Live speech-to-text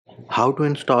How to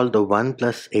install the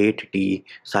OnePlus 8T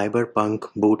CyberPunk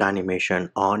boot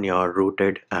animation on your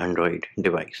rooted Android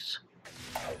device.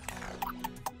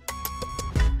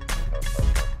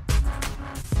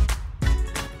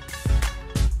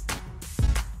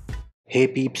 Hey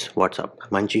peeps, what's up?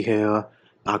 Manchi here,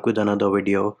 back with another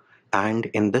video. And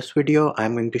in this video,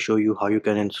 I'm going to show you how you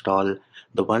can install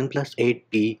the OnePlus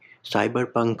 8T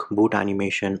CyberPunk boot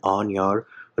animation on your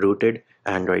rooted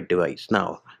Android device.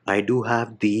 Now, I do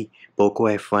have the Poco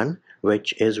F1,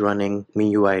 which is running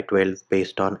MIUI 12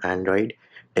 based on Android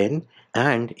 10.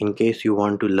 And in case you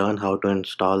want to learn how to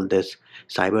install this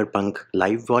CyberPunk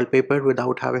live wallpaper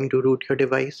without having to root your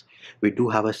device, we do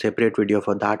have a separate video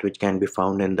for that, which can be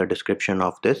found in the description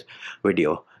of this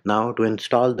video. Now, to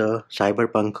install the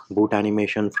CyberPunk boot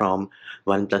animation from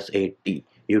OnePlus 8T,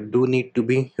 you do need to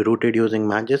be rooted using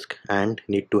Magisk and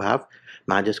need to have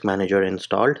Magisk Manager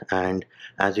installed. And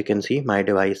as you can see, my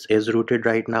device is rooted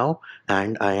right now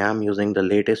and I am using the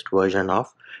latest version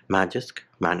of Magisk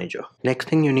Manager. Next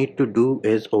thing you need to do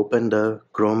is open the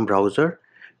Chrome browser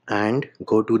and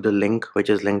go to the link which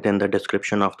is linked in the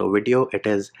description of the video. It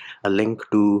is a link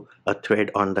to a thread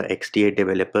on the XDA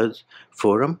developers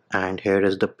forum, and here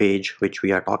is the page which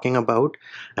we are talking about.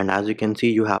 And as you can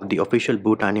see, you have the official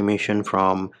boot animation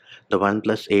from the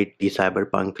OnePlus 8T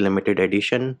CyberPunk limited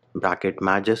edition bracket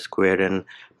Magisk, wherein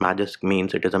Magisk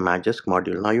means it is a Magisk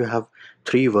module. Now you have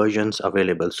three versions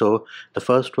available. So the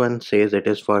first one says it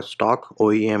is for stock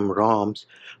OEM ROMs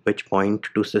which point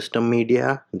to system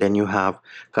media. Then you have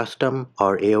custom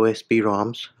or AOSP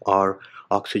ROMs or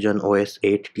Oxygen OS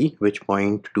 8T which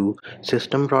point to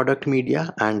system product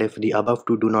media, and if the above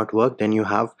two do not work, then you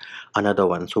have another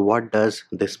one. So what does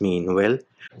this mean? Well,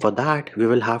 for that we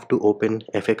will have to open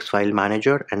FX File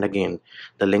Manager, and again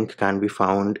the link can be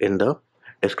found in the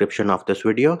description of this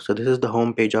video. So this is the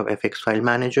home page of FX File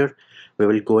Manager. We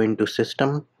will go into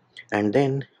System and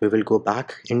then we will go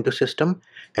back into System,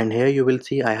 and here you will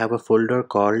see I have a folder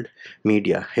called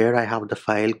Media. Here I have the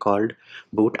file called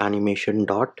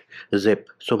bootanimation.zip.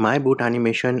 So my boot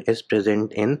animation is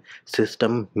present in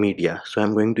System Media, so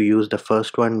I'm going to use the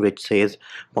first one which says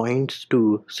points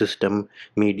to System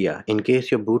Media. In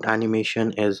case your boot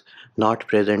animation is not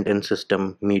present in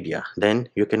System Media, then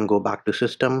you can go back to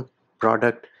System,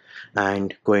 Product,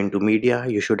 and go into Media.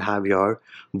 You should have your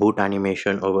boot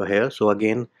animation over here. So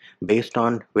again, based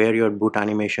on where your boot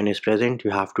animation is present,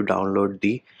 you have to download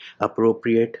the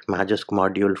appropriate Magisk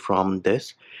module from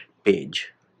this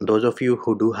page. Those of you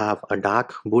who do have a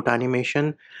dark boot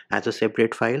animation as a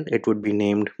separate file, it would be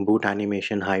named boot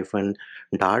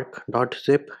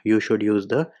animation-dark.zip. You should use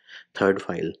the third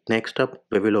file. Next up,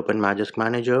 we will open Magisk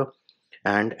Manager,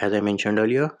 and as I mentioned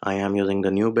earlier, I am using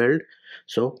the new build.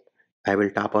 So I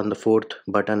will tap on the fourth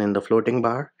button in the floating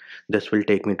bar. This will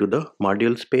take me to the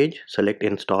modules page. Select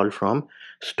install from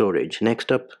storage.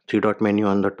 Next up, three-dot menu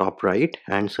on the top right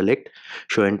and select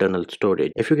show internal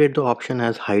storage. If you get the option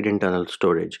as hide internal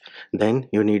storage, then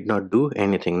you need not do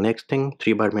anything. Next thing,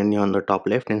 three-bar menu on the top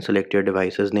left and select your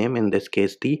device's name, in this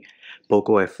case the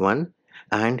Poco F1,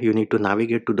 and you need to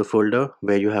navigate to the folder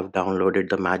where you have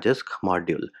downloaded the Magisk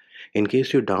module. In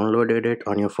case you downloaded it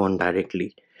on your phone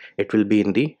directly, it will be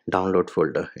in the download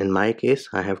folder. In my case,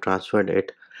 I have transferred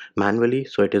it manually,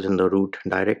 so it is in the root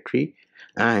directory,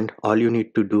 and all you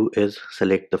need to do is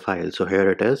select the file. So here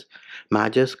it is,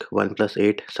 Magisk OnePlus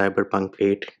 8 CyberPunk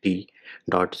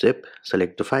 8t.zip.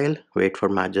 Select the file, wait for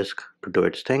Magisk to do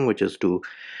its thing, which is to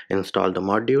install the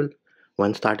module.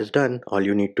 Once that is done, all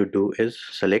you need to do is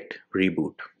select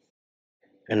reboot.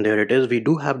 And there it is. We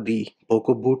do have the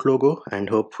Poco boot logo, and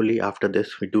hopefully after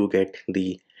this we do get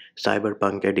the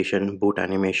CyberPunk edition boot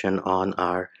animation on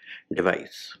our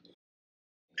device.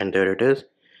 And there it is.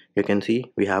 You can see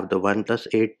we have the OnePlus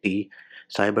 8T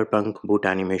CyberPunk boot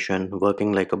animation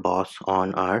working like a boss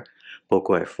on our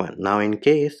Poco F1. Now in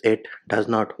case it does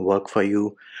not work for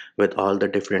you with all the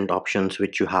different options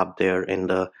which you have there in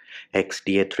the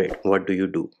XDA thread, what do you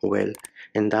do? Well,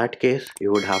 in that case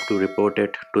you would have to report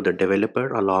it to the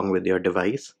developer along with your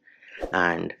device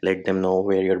and let them know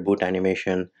where your boot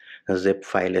animation zip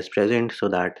file is present so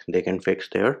that they can fix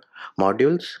their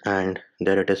modules. And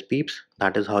there it is, peeps.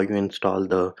 That is how you install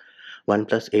the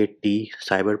OnePlus 8T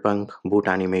CyberPunk boot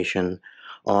animation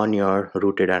on your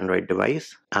rooted Android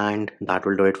device. And that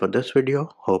will do it for this video.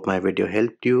 Hope my video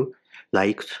helped you.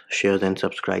 Likes, shares and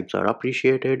subscribes are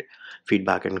appreciated.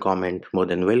 Feedback and comment more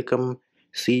than welcome.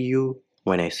 See you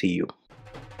when I see you.